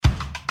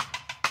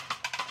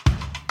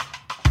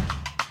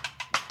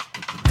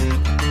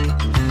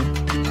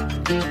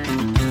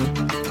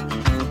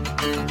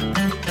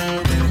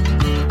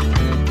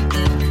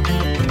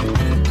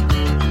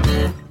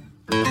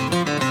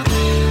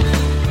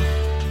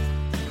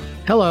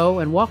Hello,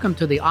 and welcome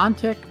to the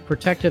ONTIC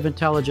Protective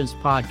Intelligence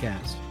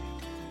Podcast.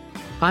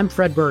 I'm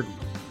Fred Burton,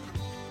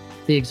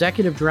 the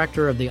Executive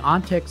Director of the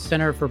ONTIC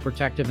Center for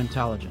Protective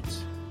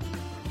Intelligence.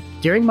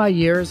 During my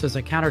years as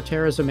a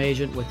counterterrorism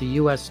agent with the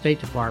U.S.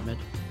 State Department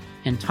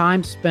and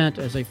time spent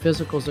as a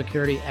physical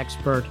security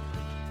expert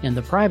in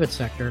the private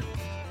sector,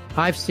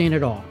 I've seen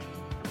it all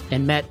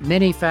and met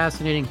many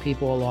fascinating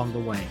people along the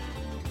way.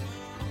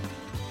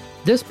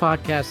 This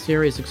podcast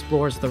series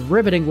explores the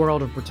riveting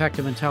world of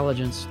protective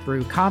intelligence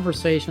through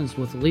conversations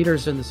with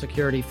leaders in the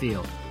security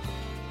field.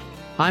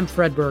 I'm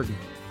Fred Burton,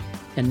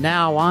 and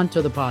now on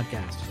to the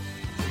podcast.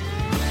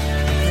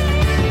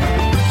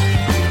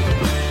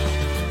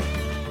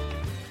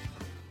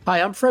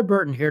 Hi, I'm Fred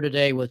Burton here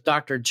today with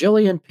Dr.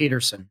 Gillian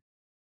Peterson.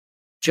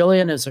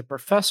 Gillian is a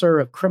professor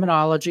of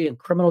criminology and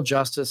criminal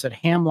justice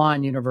at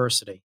Hamline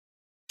University.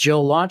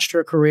 Jill launched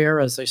her career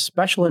as a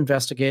special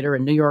investigator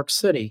in New York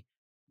City,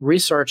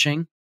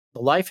 researching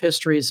the life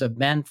histories of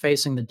men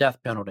facing the death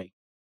penalty.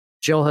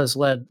 Jill has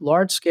led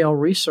large-scale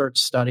research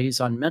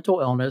studies on mental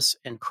illness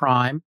and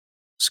crime,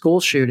 school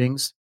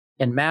shootings,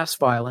 and mass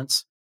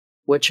violence,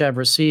 which have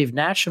received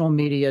national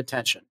media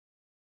attention.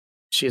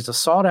 She is a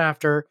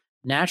sought-after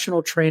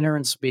national trainer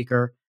and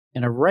speaker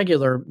and a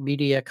regular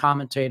media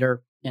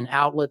commentator in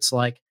outlets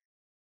like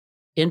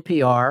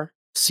NPR,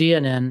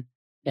 CNN,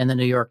 and the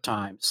New York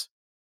Times.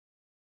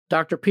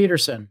 Dr.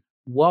 Peterson,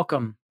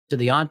 welcome to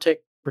the ONTIC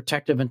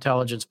Protective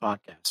Intelligence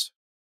Podcast.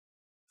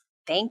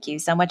 Thank you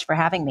so much for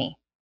having me.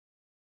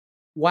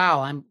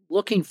 Wow, I'm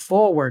looking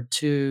forward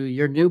to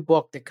your new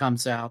book that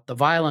comes out, The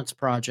Violence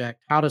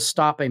Project, How to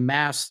Stop a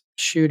Mass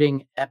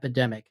Shooting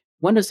Epidemic.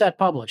 When is that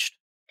published?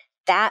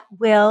 That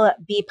will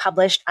be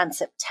published on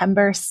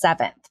September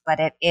 7th,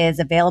 but it is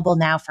available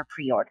now for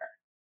pre-order.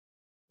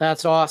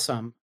 That's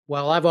awesome.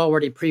 Well, I've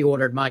already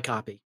pre-ordered my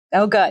copy.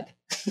 Oh, good.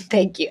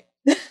 Thank you.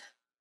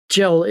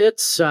 Jill,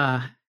 it's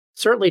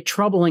certainly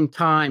troubling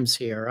times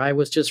here. I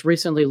was just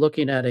recently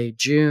looking at a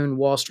June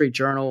Wall Street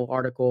Journal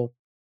article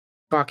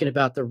talking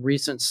about the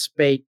recent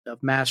spate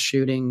of mass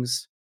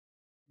shootings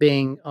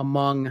being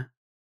among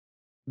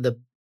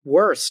the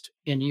worst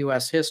in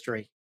U.S.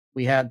 history.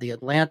 We had the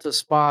Atlanta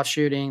spa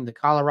shooting, the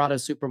Colorado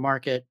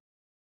supermarket,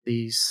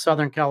 the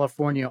Southern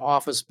California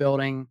office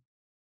building,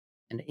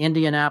 an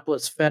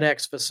Indianapolis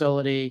FedEx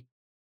facility,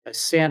 a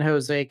San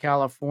Jose,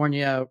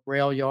 California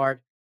rail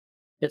yard.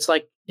 It's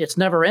like it's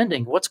never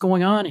ending. What's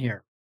going on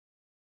here?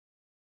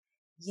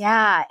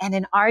 Yeah. And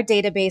in our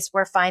database,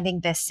 we're finding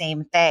the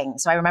same thing.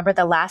 So I remember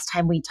the last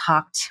time we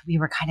talked, we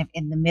were kind of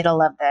in the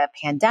middle of the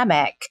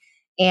pandemic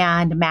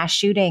and mass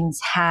shootings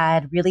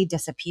had really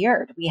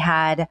disappeared. We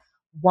had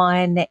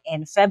one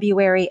in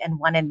February and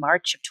one in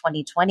March of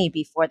 2020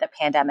 before the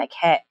pandemic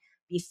hit.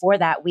 Before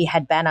that, we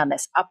had been on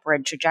this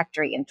upward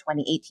trajectory in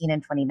 2018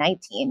 and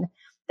 2019.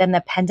 Then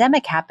the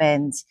pandemic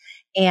happened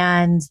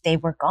and they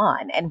were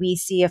gone. And we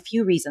see a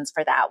few reasons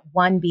for that.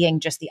 One being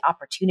just the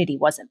opportunity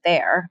wasn't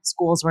there.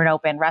 Schools weren't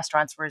open,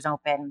 restaurants weren't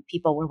open,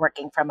 people were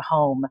working from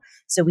home.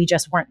 So we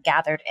just weren't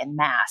gathered en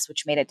masse,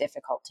 which made it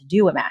difficult to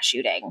do a mass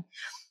shooting.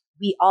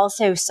 We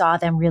also saw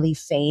them really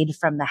fade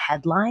from the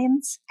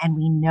headlines. And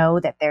we know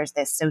that there's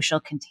this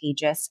social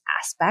contagious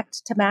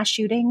aspect to mass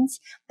shootings,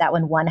 that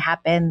when one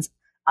happens,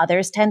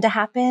 others tend to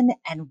happen.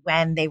 And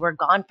when they were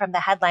gone from the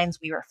headlines,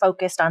 we were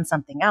focused on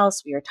something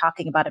else. We were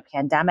talking about a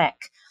pandemic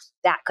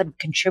that could have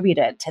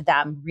contributed to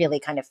them really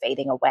kind of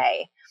fading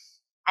away.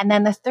 And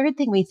then the third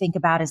thing we think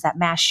about is that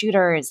mass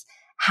shooters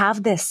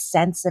have this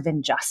sense of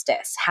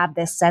injustice, have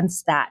this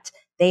sense that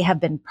they have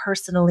been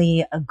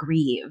personally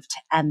aggrieved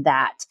and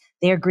that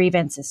their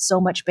grievance is so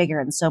much bigger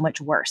and so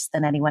much worse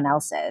than anyone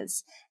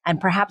else's.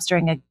 And perhaps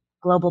during a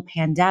global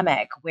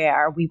pandemic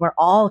where we were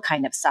all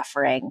kind of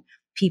suffering,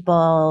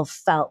 people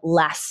felt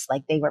less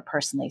like they were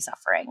personally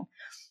suffering.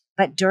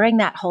 But during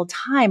that whole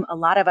time, a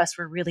lot of us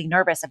were really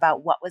nervous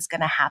about what was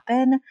going to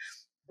happen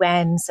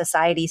when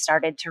society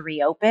started to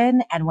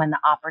reopen and when the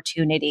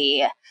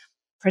opportunity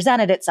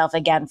presented itself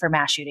again for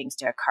mass shootings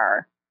to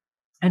occur.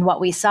 And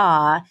what we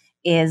saw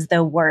is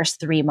the worst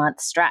 3-month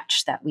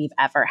stretch that we've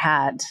ever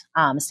had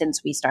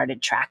since we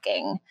started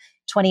tracking.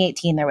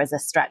 2018, there was a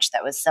stretch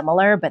that was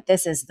similar, but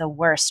this is the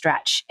worst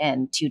stretch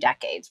in 2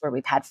 decades where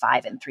we've had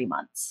 5 in 3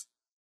 months.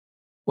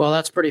 Well,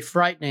 that's pretty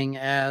frightening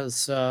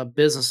as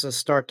businesses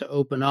start to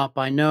open up.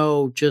 I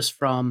know just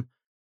from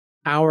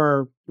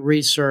our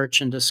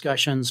research and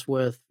discussions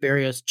with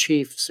various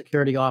chief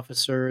security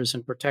officers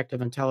and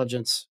protective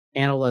intelligence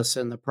analysts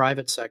in the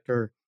private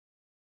sector,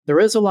 there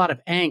is a lot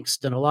of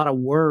angst and a lot of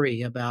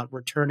worry about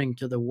returning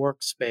to the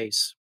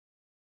workspace.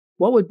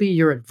 What would be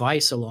your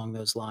advice along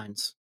those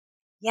lines?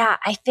 Yeah,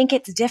 I think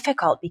it's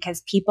difficult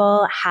because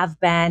people have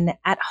been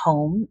at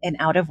home and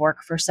out of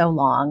work for so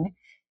long.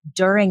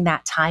 During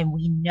that time,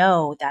 we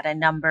know that a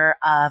number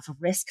of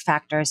risk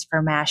factors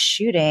for mass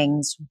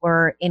shootings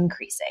were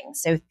increasing.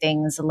 So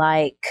things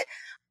like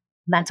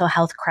mental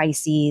health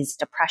crises,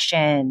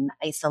 depression,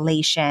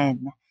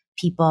 isolation,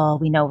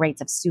 we know rates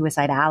of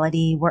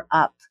suicidality were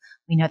up.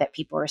 We know that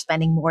people are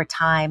spending more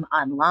time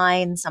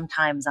online,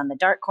 sometimes on the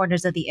dark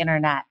corners of the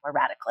internet where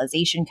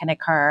radicalization can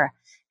occur.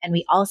 And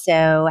we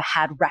also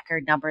had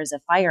record numbers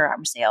of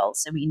firearm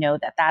sales. So we know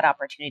that that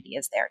opportunity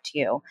is there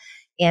too.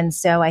 And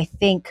so I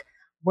think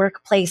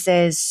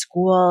workplaces,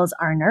 schools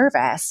are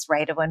nervous,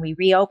 right? When we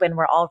reopen,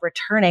 we're all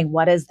returning.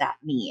 What does that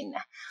mean?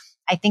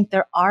 I think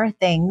there are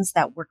things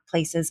that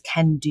workplaces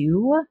can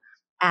do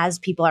as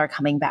people are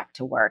coming back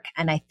to work.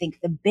 And I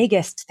think the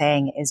biggest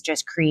thing is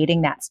just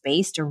creating that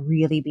space to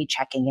really be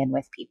checking in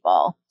with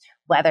people,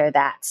 whether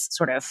that's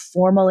sort of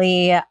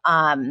formally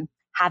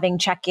having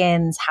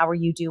check-ins, how are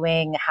you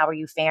doing, how are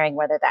you faring,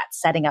 whether that's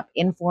setting up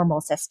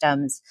informal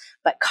systems,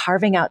 but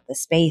carving out the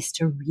space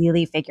to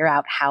really figure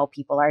out how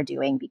people are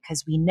doing,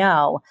 because we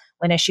know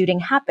when a shooting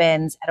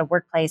happens at a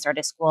workplace or at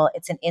a school,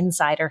 it's an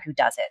insider who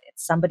does it.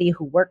 It's somebody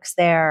who works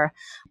there,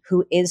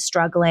 who is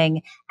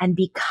struggling. And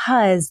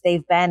because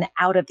they've been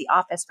out of the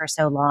office for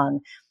so long,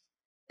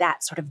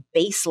 that sort of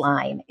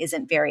baseline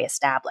isn't very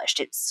established.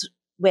 It's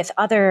with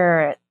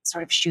other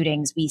sort of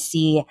shootings, we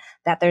see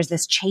that there's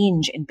this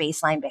change in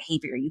baseline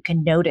behavior. You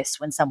can notice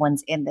when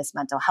someone's in this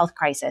mental health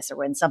crisis or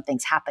when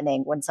something's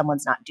happening, when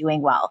someone's not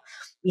doing well.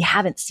 We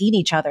haven't seen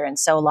each other in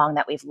so long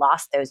that we've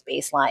lost those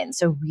baselines.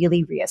 So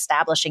really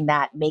reestablishing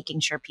that,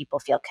 making sure people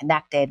feel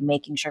connected,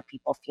 making sure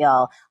people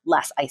feel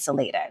less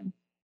isolated.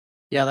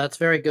 Yeah, that's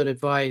very good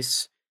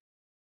advice.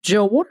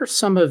 Jill, what are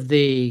some of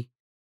the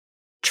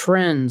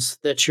trends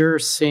that you're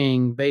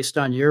seeing based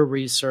on your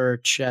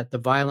research at the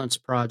Violence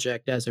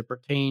Project as it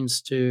pertains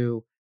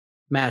to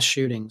mass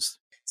shootings?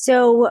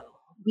 So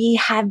we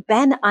have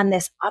been on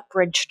this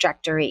upward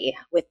trajectory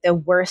with the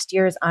worst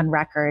years on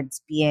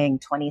records being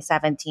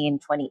 2017,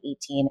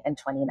 2018, and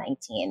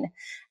 2019.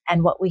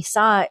 And what we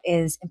saw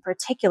is, in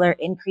particular,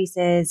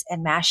 increases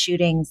in mass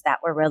shootings that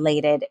were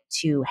related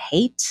to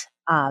hate,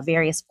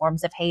 various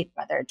forms of hate,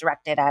 whether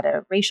directed at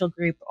a racial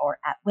group or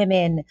at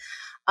women.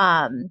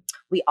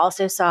 We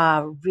also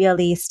saw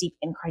really steep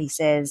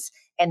increases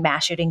in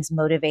mass shootings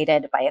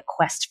motivated by a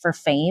quest for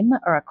fame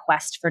or a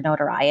quest for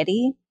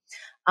notoriety.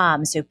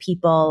 So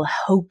people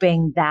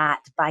hoping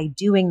that by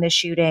doing the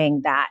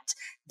shooting, that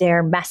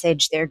their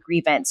message, their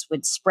grievance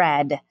would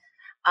spread.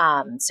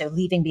 So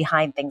leaving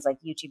behind things like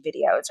YouTube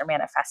videos or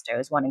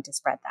manifestos, wanting to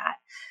spread that.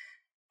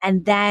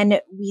 And then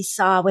we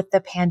saw with the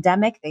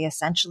pandemic, they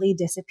essentially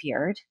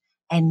disappeared.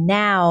 And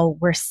now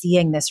we're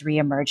seeing this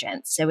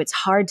reemergence. So it's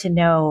hard to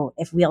know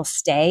if we'll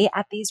stay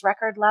at these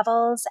record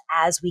levels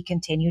as we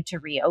continue to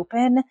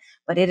reopen,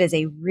 but it is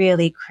a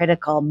really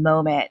critical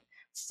moment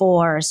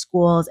for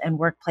schools and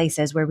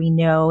workplaces where we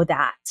know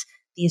that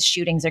these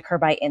shootings occur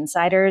by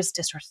insiders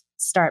to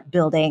start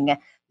building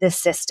the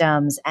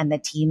systems and the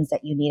teams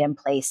that you need in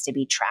place to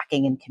be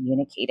tracking and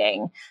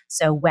communicating.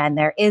 So when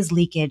there is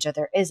leakage or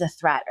there is a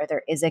threat or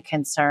there is a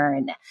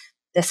concern,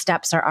 the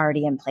steps are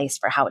already in place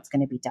for how it's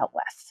going to be dealt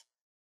with.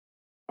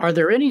 Are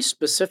there any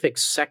specific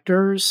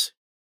sectors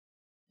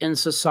in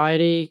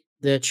society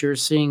that you're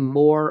seeing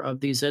more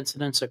of these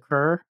incidents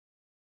occur?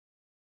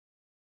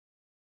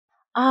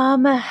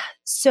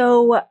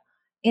 So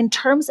in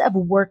terms of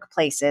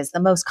workplaces, the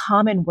most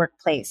common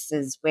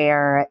workplaces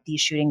where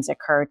these shootings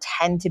occur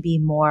tend to be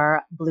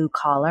more blue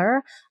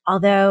collar,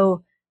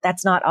 although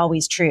that's not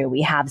always true.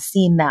 We have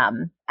seen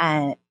them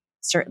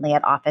certainly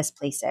at office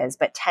places,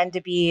 but tend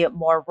to be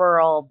more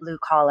rural, blue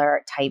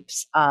collar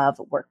types of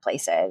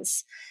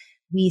workplaces.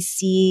 We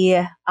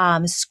see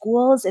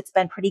schools, it's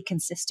been pretty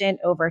consistent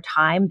over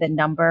time, the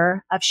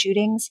number of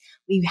shootings.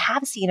 We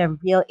have seen a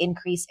real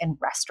increase in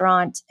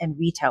restaurant and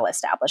retail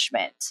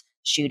establishment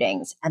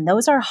shootings. And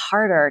those are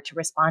harder to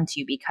respond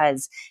to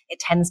because it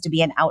tends to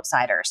be an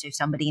outsider. So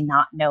somebody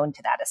not known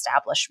to that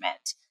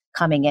establishment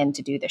coming in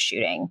to do the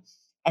shooting.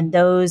 And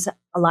those,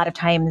 a lot of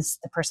times,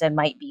 the person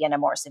might be in a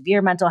more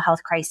severe mental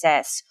health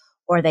crisis,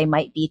 or they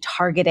might be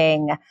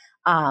targeting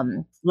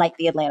like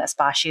the Atlanta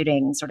spa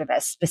shooting, sort of a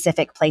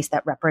specific place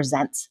that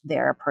represents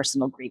their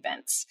personal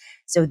grievance.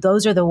 So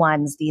those are the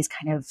ones, these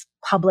kind of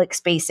public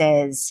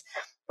spaces,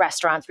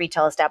 restaurants,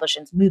 retail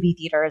establishments, movie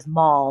theaters,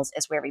 malls,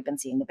 is where we've been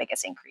seeing the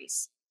biggest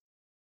increase.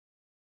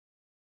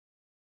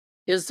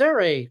 Is there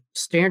a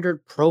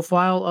standard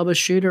profile of a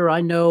shooter?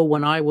 I know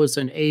when I was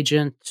an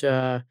agent,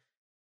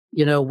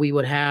 we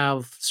would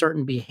have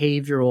certain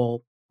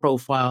behavioral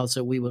profiles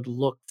that we would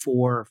look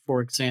for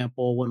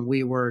example, when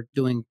we were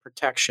doing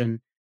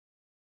protection.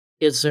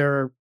 Is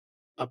there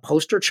a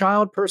poster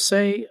child per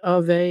se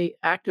of a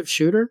active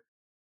shooter?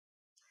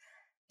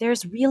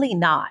 There's really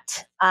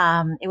not.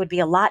 It would be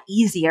a lot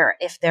easier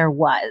if there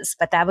was,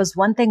 but that was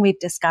one thing we've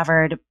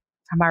discovered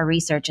from our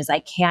research is I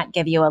can't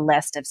give you a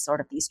list of sort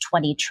of these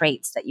 20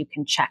 traits that you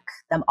can check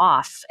them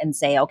off and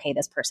say, okay,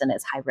 this person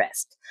is high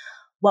risk.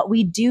 What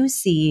we do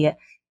see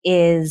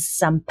is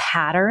some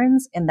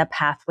patterns in the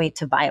pathway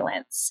to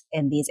violence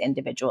in these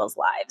individuals'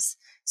 lives.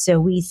 So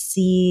we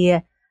see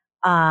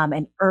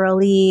an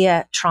early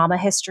trauma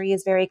history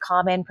is very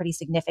common, pretty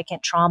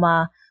significant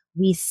trauma.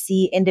 We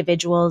see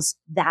individuals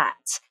that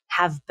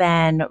have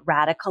been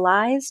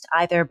radicalized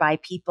either by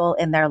people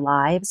in their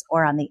lives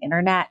or on the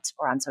internet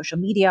or on social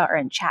media or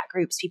in chat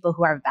groups, people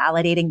who are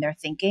validating their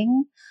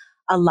thinking.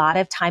 A lot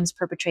of times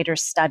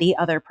perpetrators study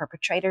other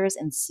perpetrators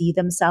and see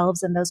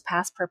themselves in those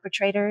past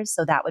perpetrators.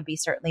 So that would be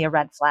certainly a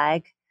red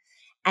flag.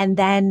 And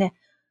then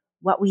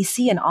what we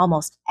see in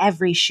almost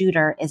every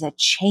shooter is a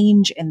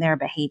change in their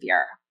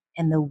behavior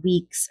in the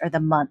weeks or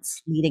the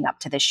months leading up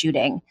to the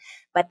shooting.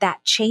 But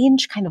that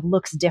change kind of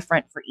looks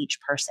different for each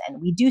person.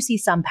 We do see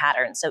some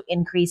patterns. So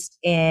increased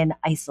in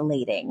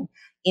isolating,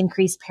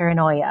 increased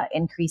paranoia,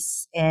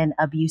 increase in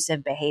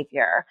abusive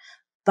behavior.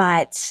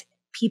 But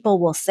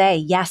people will say,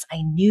 yes,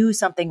 I knew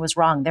something was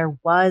wrong. There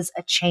was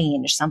a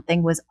change.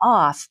 Something was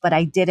off, but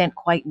I didn't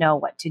quite know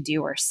what to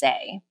do or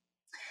say.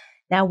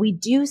 Now, we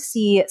do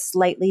see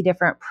slightly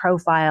different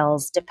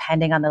profiles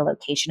depending on the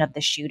location of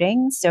the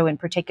shooting. So in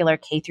particular,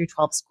 K through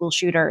 12 school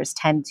shooters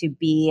tend to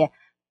be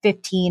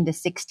 15 to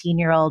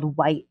 16-year-old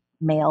white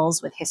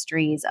males with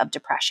histories of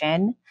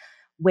depression,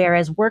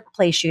 whereas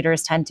workplace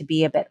shooters tend to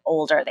be a bit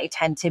older. They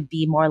tend to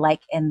be more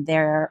like in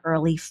their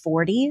early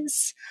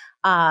 40s.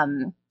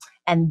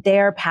 And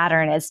their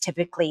pattern is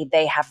typically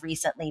they have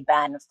recently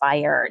been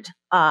fired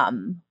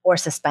or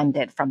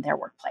suspended from their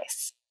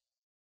workplace.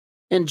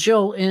 And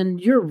Jill, in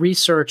your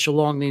research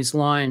along these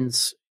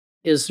lines,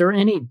 is there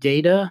any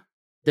data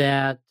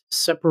that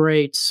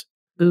separates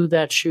who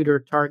that shooter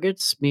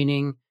targets?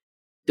 Meaning,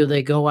 do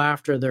they go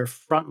after their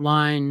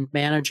frontline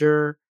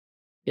manager?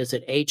 Is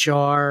it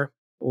HR?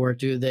 Or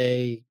do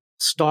they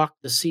stalk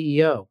the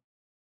CEO?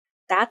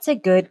 That's a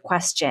good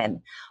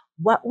question.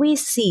 What we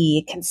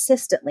see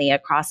consistently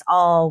across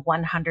all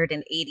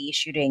 180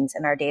 shootings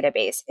in our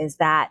database is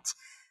that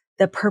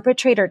the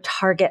perpetrator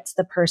targets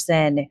the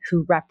person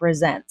who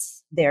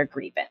represents their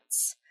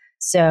grievance.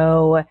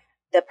 So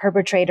the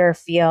perpetrator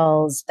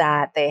feels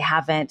that they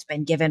haven't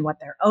been given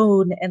what they're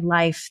owed in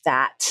life,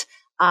 that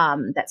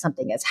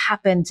something has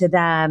happened to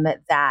them,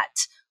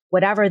 that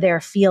whatever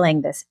they're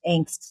feeling, this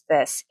angst,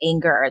 this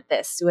anger,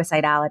 this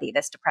suicidality,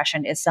 this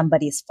depression is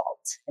somebody's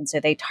fault. And so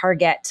they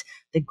target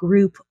the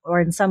group, or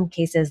in some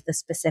cases, the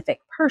specific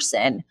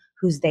person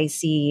whose they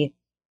see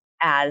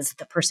as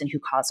the person who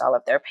caused all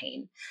of their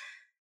pain.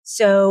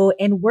 So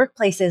in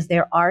workplaces,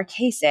 there are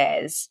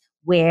cases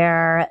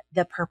where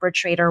the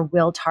perpetrator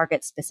will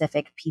target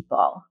specific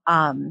people.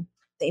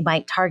 They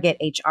might target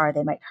HR,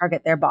 they might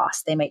target their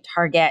boss, they might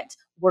target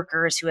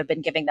workers who have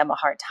been giving them a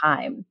hard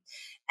time.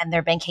 And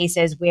there have been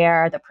cases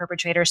where the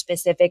perpetrator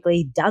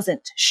specifically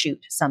doesn't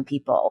shoot some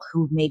people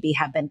who maybe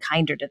have been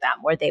kinder to them,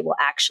 where they will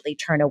actually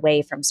turn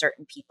away from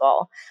certain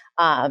people.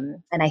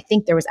 And I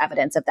think there was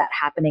evidence of that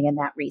happening in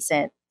that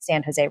recent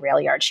San Jose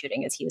rail yard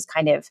shooting, as he was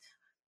kind of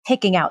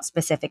picking out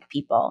specific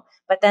people.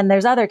 But then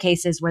there's other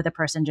cases where the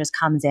person just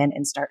comes in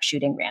and starts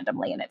shooting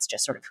randomly, and it's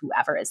just sort of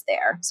whoever is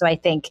there. So I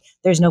think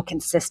there's no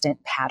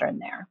consistent pattern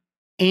there.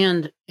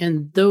 And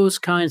in those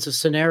kinds of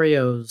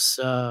scenarios,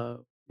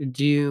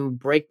 do you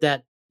break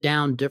that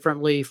down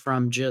differently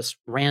from just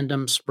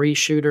random spree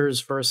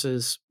shooters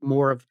versus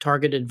more of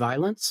targeted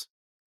violence?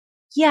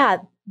 Yeah,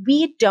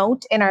 we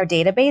don't in our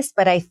database,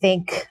 but I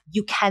think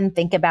you can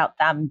think about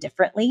them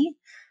differently.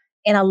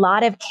 In a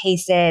lot of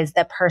cases,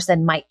 the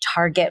person might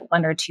target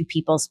one or two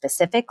people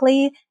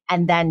specifically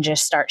and then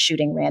just start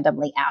shooting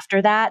randomly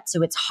after that.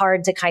 So it's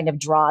hard to kind of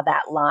draw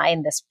that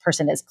line. This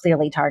person is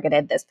clearly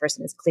targeted. This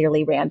person is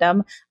clearly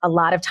random. A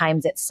lot of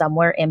times it's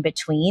somewhere in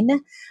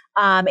between.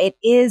 It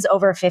is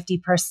over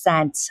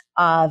 50%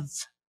 of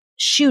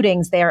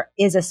shootings. There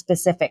is a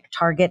specific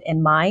target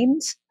in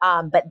mind,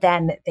 but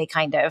then they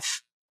kind of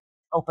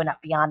open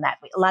up beyond that.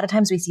 A lot of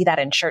times we see that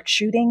in church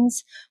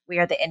shootings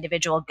where the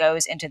individual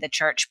goes into the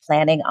church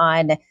planning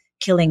on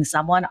killing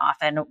someone,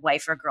 often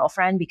wife or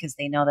girlfriend, because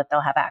they know that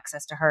they'll have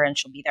access to her and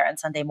she'll be there on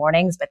Sunday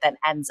mornings, but then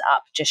ends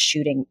up just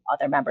shooting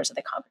other members of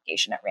the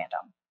congregation at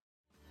random.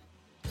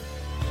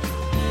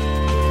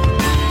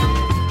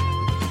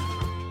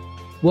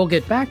 We'll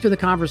get back to the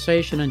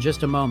conversation in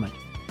just a moment.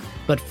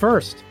 But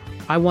first,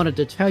 I wanted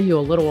to tell you a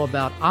little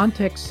about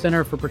ONTIC's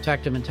Center for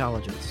Protective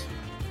Intelligence.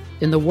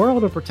 In the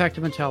world of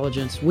protective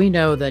intelligence, we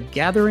know that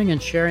gathering and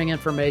sharing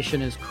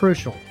information is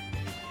crucial.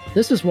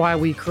 This is why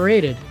we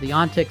created the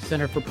ONTIC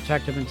Center for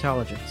Protective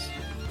Intelligence.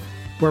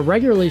 We're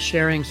regularly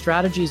sharing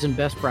strategies and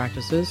best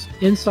practices,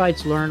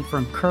 insights learned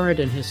from current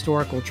and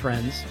historical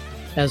trends,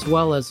 as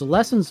well as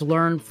lessons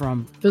learned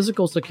from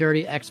physical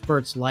security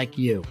experts like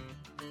you.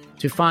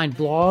 To find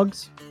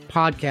blogs,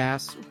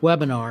 podcasts,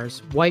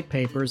 webinars, white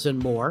papers, and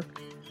more,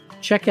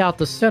 check out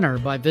the center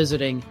by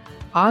visiting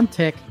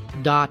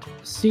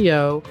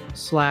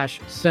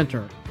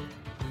ontic.co/center.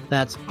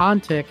 That's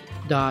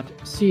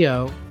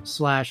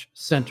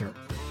ontic.co/center.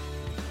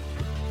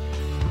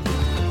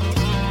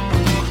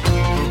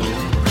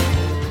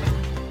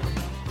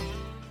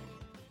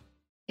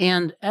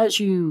 And as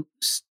you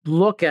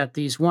look at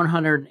these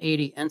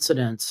 180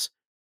 incidents,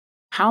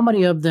 how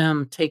many of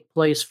them take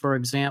place, for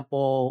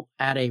example,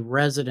 at a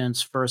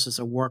residence versus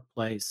a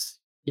workplace?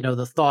 You know,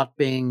 the thought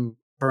being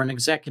for an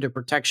executive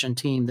protection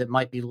team that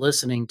might be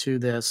listening to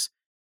this,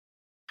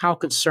 how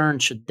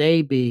concerned should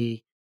they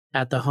be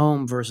at the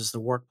home versus the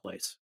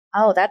workplace?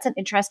 Oh, that's an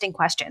interesting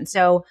question.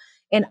 So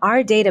in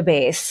our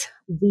database,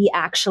 we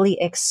actually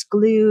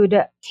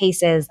exclude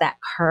cases that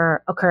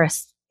occur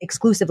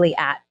exclusively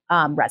at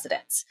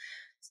residence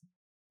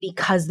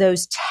because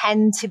those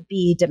tend to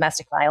be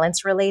domestic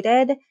violence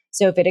related.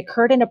 So if it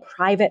occurred in a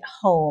private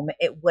home,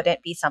 it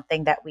wouldn't be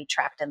something that we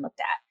tracked and looked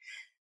at.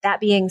 That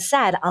being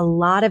said, a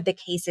lot of the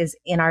cases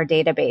in our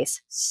database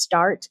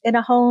start in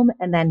a home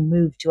and then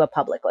move to a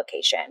public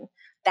location.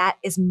 That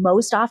is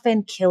most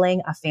often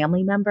killing a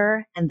family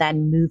member and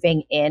then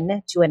moving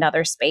in to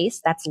another space.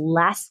 That's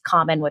less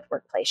common with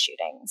workplace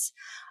shootings.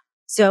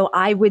 So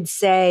I would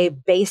say,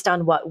 based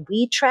on what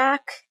we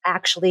track,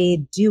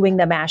 actually doing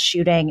the mass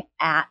shooting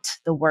at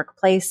the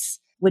workplace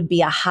would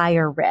be a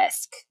higher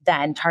risk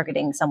than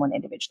targeting someone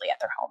individually at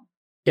their home.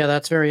 Yeah,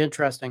 that's very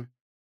interesting.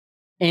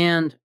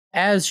 And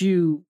as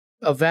you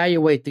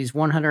evaluate these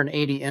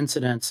 180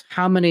 incidents,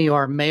 how many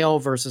are male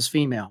versus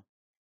female?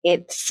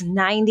 It's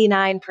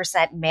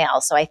 99%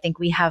 male. So I think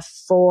we have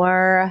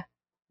 4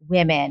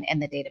 women in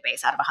the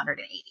database out of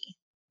 180.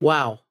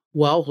 Wow.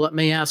 Well, let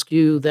me ask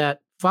you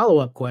that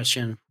follow-up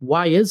question.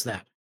 Why is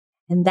that?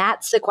 And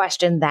that's the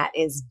question that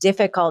is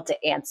difficult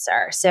to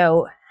answer.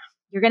 So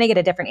you're going to get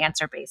a different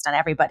answer based on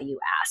everybody you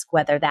ask,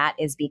 whether that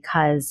is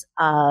because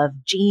of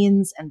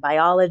genes and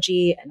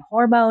biology and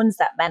hormones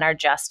that men are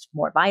just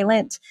more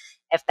violent,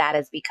 if that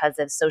is because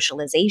of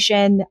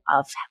socialization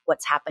of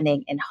what's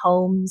happening in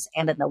homes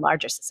and in the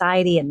larger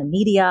society and the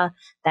media,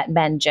 that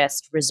men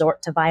just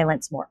resort to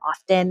violence more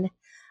often.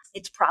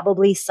 It's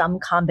probably some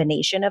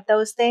combination of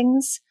those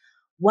things.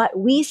 What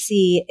we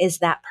see is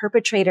that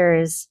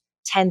perpetrators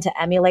tend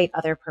to emulate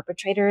other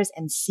perpetrators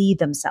and see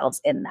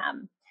themselves in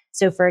them.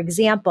 So for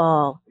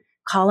example,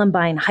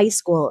 Columbine High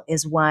School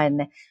is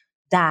one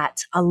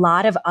that a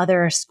lot of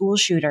other school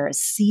shooters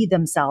see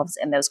themselves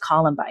in those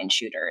Columbine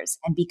shooters.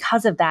 And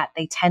because of that,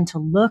 they tend to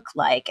look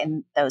like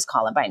in those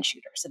Columbine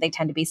shooters. So they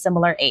tend to be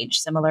similar age,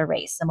 similar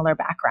race, similar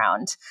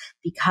background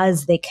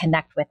because they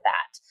connect with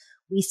that.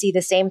 We see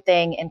the same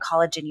thing in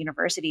college and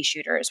university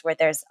shooters where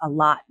there's a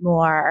lot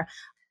more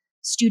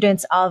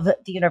students of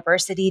the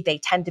university. They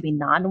tend to be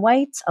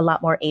non-white, a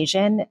lot more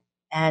Asian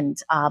and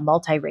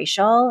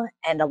multiracial.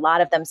 And a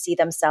lot of them see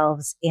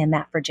themselves in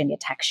that Virginia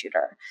Tech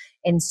shooter.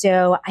 And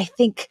so I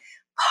think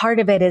part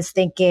of it is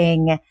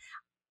thinking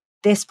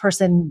this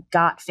person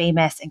got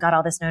famous and got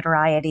all this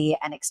notoriety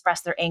and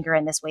expressed their anger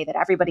in this way that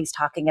everybody's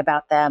talking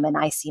about them. And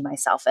I see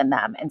myself in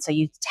them. And so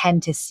you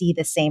tend to see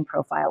the same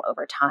profile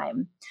over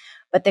time.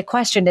 But the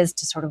question is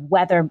to sort of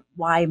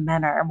why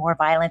men are more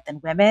violent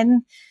than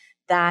women.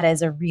 That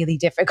is a really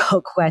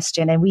difficult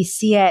question. And we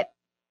see it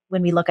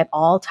when we look at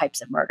all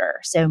types of murder.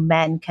 So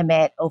men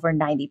commit over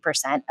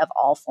 90% of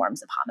all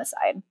forms of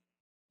homicide.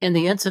 In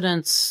the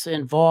incidents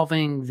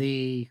involving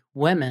the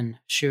women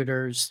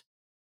shooters,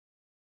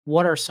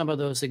 what are some of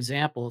those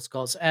examples?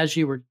 Because as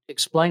you were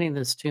explaining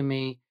this to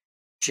me,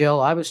 Jill,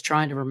 I was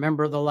trying to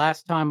remember the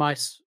last time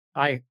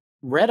I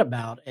read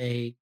about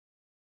a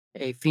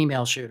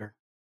female shooter.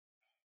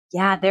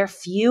 Yeah, they're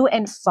few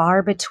and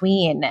far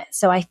between.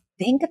 So I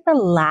think the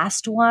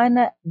last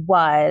one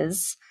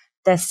was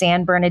the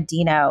San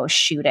Bernardino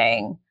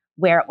shooting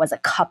where it was a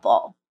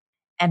couple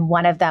and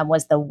one of them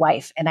was the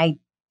wife. And I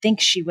think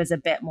she was a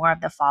bit more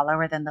of the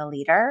follower than the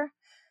leader.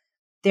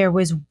 There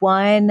was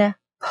one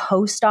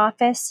post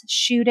office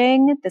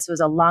shooting. This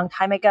was a long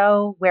time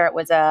ago where it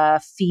was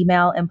a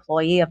female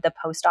employee of the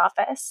post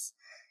office.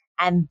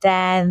 And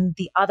then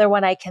the other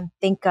one I can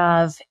think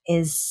of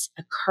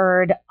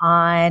occurred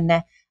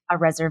on a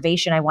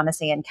reservation, I want to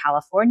say in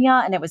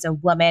California. And it was a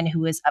woman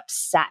who was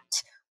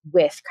upset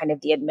with kind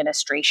of the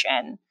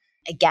administration.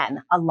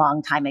 Again, a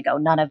long time ago.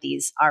 None of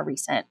these are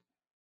recent.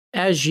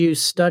 As you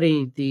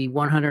study the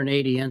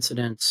 180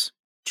 incidents,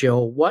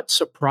 Jill, what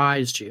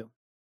surprised you?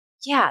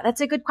 Yeah, that's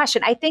a good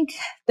question. I think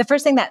the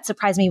first thing that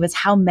surprised me was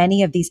how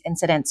many of these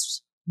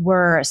incidents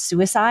were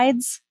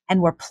suicides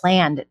and were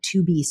planned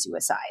to be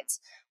suicides,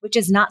 which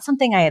is not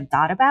something I had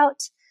thought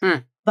about.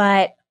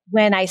 But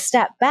when I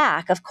step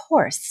back, of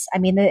course, I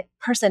mean, the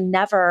person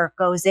never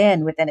goes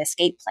in with an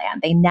escape plan.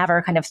 They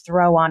never kind of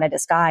throw on a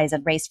disguise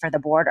and race for the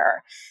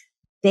border.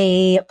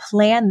 They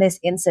plan this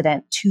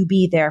incident to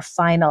be their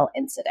final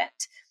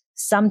incident.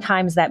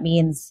 Sometimes that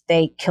means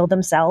they kill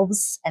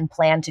themselves and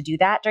plan to do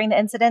that during the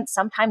incident.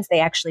 Sometimes they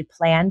actually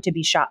plan to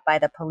be shot by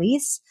the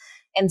police.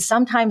 And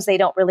sometimes they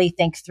don't really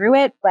think through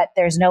it, but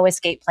there's no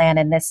escape plan.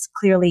 And this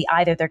clearly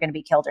either they're going to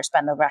be killed or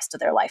spend the rest of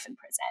their life in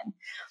prison.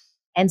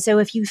 And so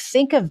if you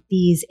think of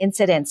these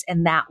incidents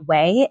in that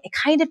way, it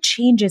kind of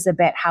changes a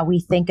bit how we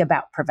think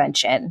about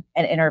prevention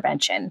and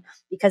intervention.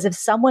 Because if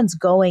someone's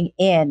going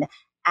in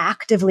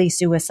actively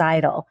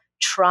suicidal,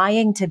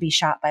 trying to be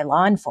shot by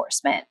law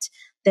enforcement,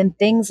 then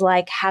things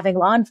like having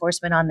law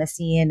enforcement on the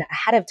scene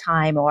ahead of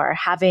time or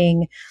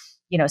having,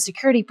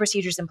 security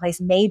procedures in place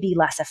may be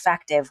less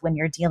effective when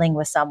you're dealing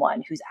with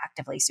someone who's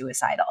actively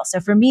suicidal. So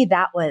for me,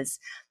 that was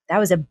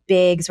a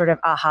big sort of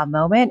aha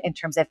moment in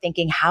terms of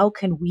thinking, how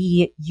can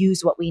we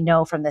use what we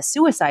know from the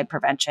suicide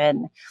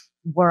prevention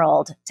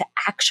world to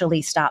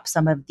actually stop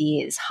some of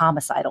these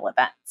homicidal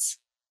events.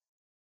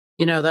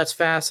 That's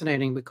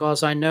fascinating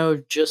because I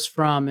know just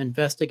from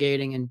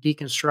investigating and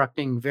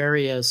deconstructing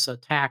various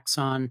attacks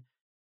on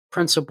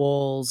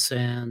principals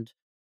and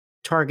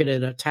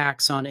targeted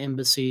attacks on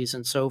embassies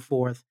and so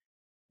forth,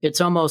 it's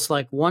almost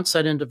like once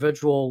that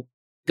individual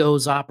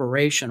goes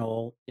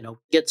operational,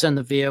 gets in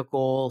the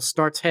vehicle,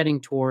 starts heading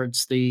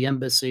towards the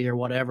embassy or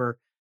whatever,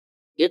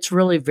 it's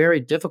really very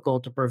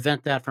difficult to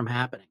prevent that from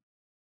happening.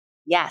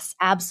 Yes,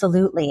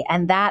 absolutely.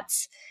 And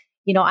that's,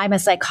 I'm a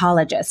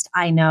psychologist.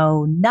 I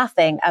know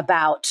nothing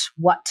about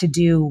what to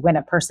do when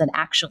a person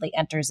actually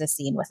enters a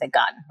scene with a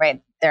gun,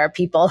 right? There are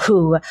people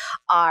who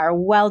are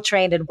well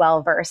trained and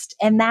well versed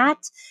in that.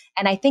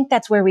 And I think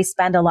that's where we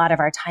spend a lot of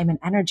our time and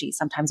energy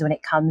sometimes when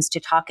it comes to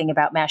talking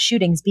about mass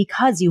shootings,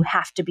 because you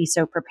have to be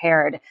so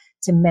prepared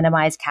to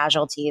minimize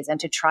casualties and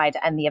to try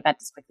to end the event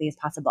as quickly as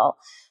possible.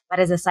 But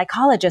as a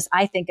psychologist,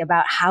 I think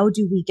about how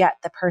do we get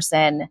the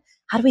person,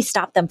 how do we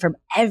stop them from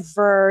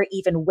ever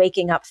even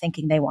waking up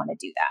thinking they want to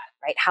do that,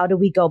 right? How do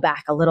we go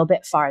back a little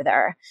bit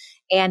farther?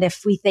 And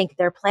if we think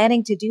they're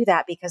planning to do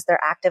that because they're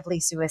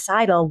actively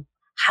suicidal,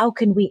 how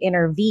can we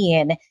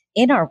intervene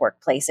in our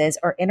workplaces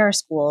or in our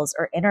schools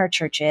or in our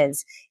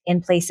churches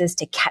in places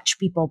to catch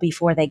people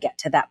before they get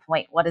to that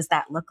point? What does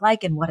that look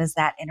like? And what is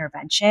that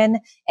intervention?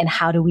 And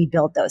how do we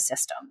build those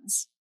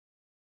systems?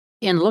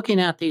 In looking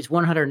at these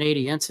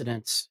 180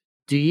 incidents,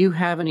 do you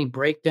have any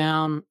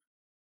breakdown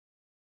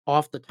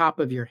off the top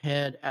of your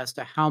head as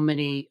to how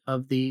many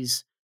of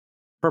these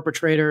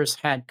perpetrators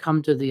had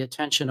come to the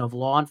attention of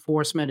law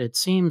enforcement? It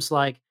seems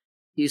like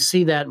you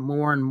see that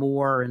more and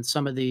more in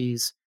some of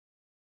these,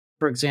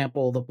 for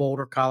example, the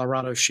Boulder,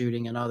 Colorado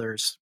shooting and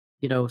others.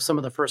 Some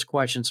of the first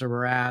questions that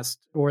were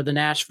asked, or the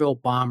Nashville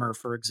bomber,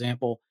 for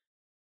example,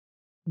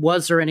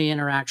 was there any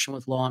interaction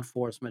with law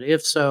enforcement?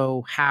 If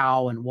so,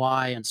 how and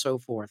why and so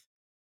forth.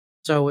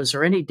 So is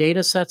there any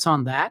data sets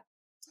on that?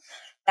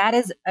 That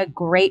is a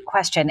great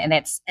question. And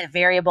it's a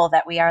variable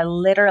that we are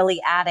literally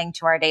adding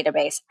to our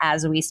database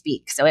as we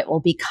speak. So it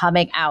will be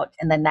coming out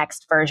in the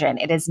next version.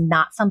 It is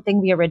not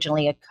something we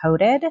originally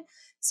coded.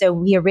 So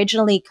we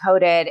originally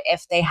coded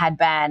if they had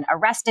been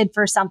arrested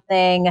for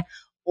something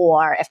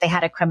or if they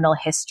had a criminal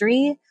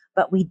history,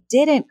 but we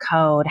didn't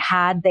code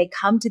had they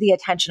come to the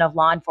attention of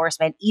law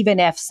enforcement, even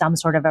if some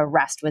sort of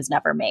arrest was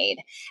never made.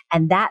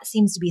 And that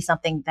seems to be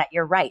something that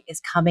you're right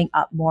is coming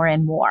up more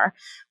and more.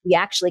 We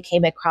actually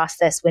came across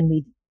this when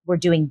we were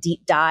doing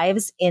deep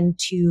dives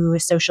into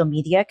social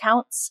media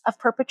accounts of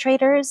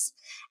perpetrators.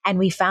 And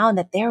we found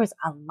that there was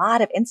a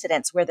lot of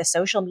incidents where the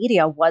social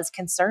media was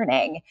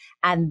concerning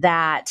and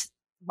that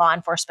law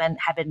enforcement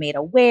had been made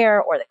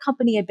aware or the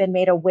company had been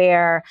made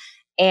aware.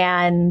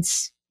 And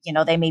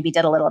they maybe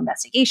did a little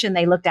investigation.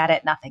 They looked at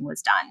it. Nothing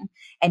was done.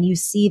 And you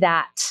see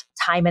that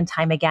time and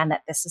time again,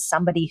 that this is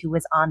somebody who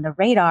was on the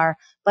radar,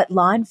 but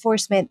law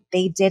enforcement,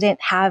 they didn't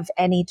have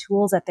any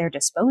tools at their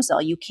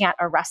disposal. You can't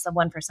arrest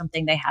someone for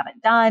something they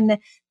haven't done.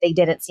 They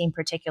didn't seem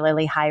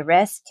particularly high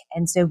risk.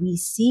 And so we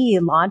see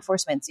law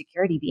enforcement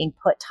security being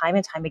put time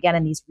and time again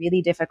in these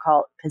really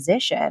difficult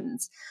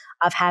positions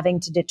of having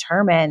to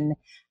determine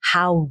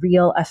how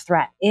real a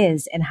threat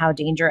is and how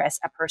dangerous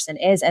a person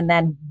is. And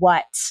then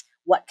what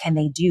can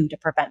they do to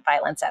prevent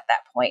violence at that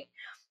point?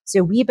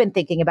 So we've been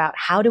thinking about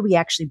how do we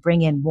actually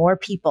bring in more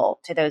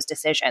people to those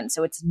decisions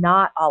so it's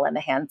not all in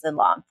the hands of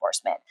law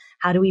enforcement?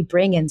 How do we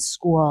bring in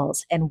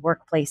schools and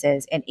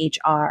workplaces and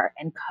HR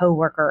and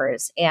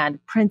coworkers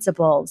and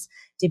principals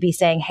to be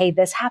saying, hey,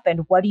 this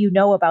happened. What do you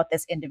know about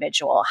this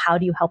individual? How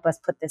do you help us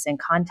put this in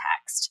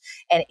context?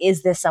 And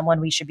is this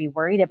someone we should be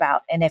worried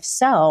about? And if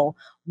so,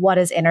 what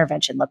does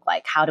intervention look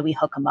like? How do we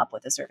hook them up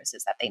with the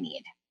services that they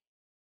need?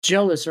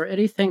 Jill, is there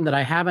anything that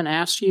I haven't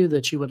asked you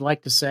that you would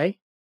like to say?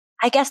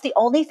 I guess the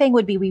only thing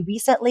would be we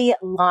recently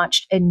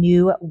launched a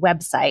new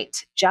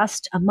website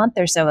just a month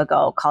or so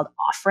ago called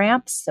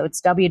OffRamps. So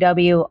it's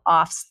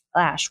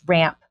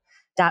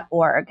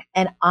www.off-ramp.org.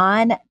 And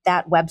on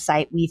that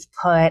website, we've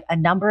put a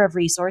number of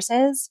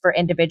resources for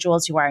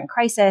individuals who are in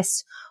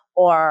crisis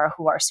or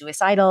who are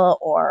suicidal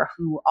or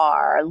who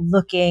are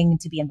looking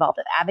to be involved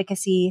with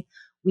advocacy.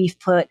 We've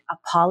put a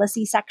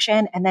policy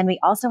section, and then we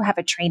also have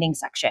a training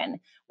section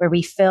where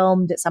we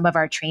filmed some of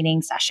our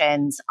training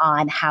sessions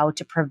on how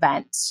to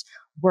prevent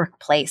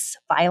workplace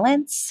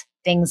violence,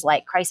 things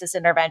like crisis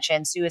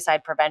intervention,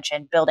 suicide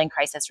prevention, building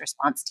crisis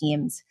response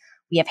teams.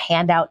 We have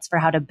handouts for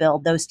how to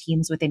build those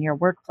teams within your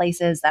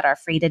workplaces that are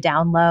free to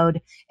download.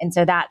 And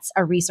so that's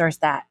a resource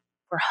that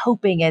we're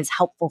hoping is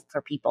helpful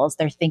for people as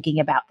they're thinking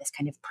about this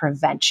kind of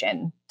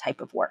prevention type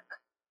of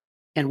work.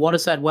 And what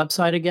is that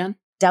website again?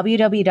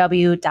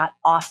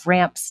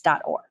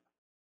 www.offramps.org.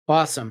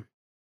 Awesome.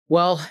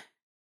 Well,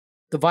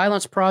 the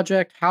Violence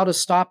Project, How to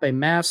Stop a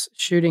Mass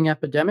Shooting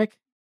Epidemic,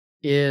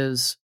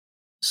 is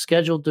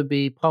scheduled to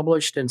be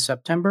published in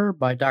September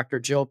by Dr.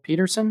 Jill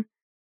Peterson,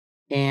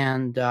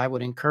 and I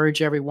would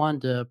encourage everyone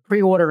to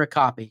pre-order a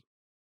copy.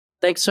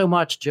 Thanks so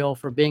much, Jill,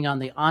 for being on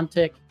the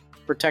ONTIC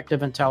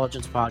Protective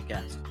Intelligence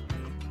Podcast.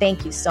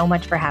 Thank you so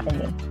much for having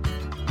me.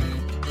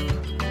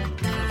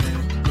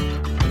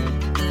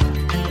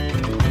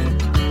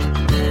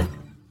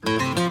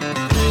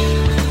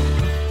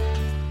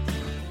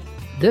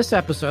 This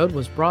episode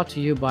was brought to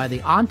you by the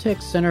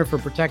ONTIC Center for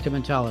Protective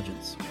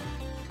Intelligence.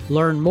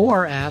 Learn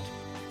more at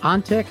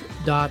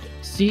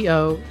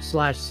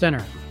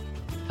ontic.co/center.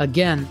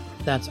 Again,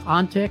 that's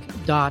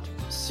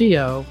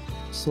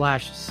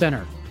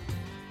ontic.co/center.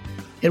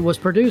 It was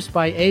produced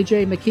by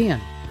AJ McKeon.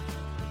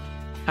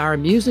 Our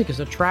music is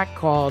a track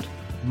called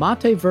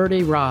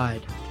Monteverde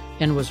Ride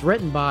and was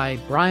written by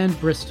Brian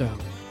Bristow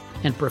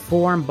and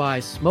performed by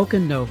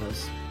Smokin'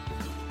 Novas.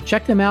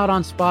 Check them out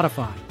on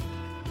Spotify.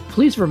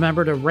 Please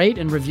remember to rate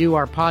and review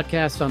our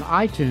podcast on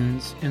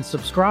iTunes and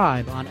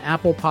subscribe on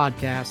Apple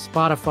Podcasts,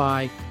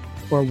 Spotify,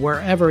 or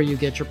wherever you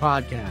get your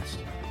podcast.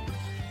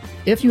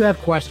 If you have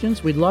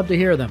questions, we'd love to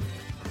hear them.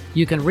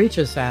 You can reach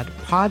us at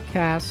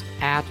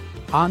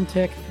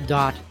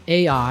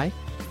podcast@ontic.ai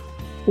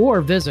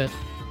or visit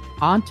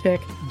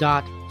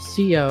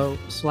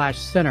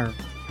ontic.co/center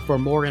for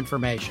more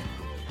information.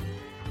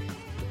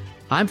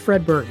 I'm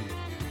Fred Burton.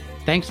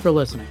 Thanks for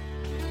listening.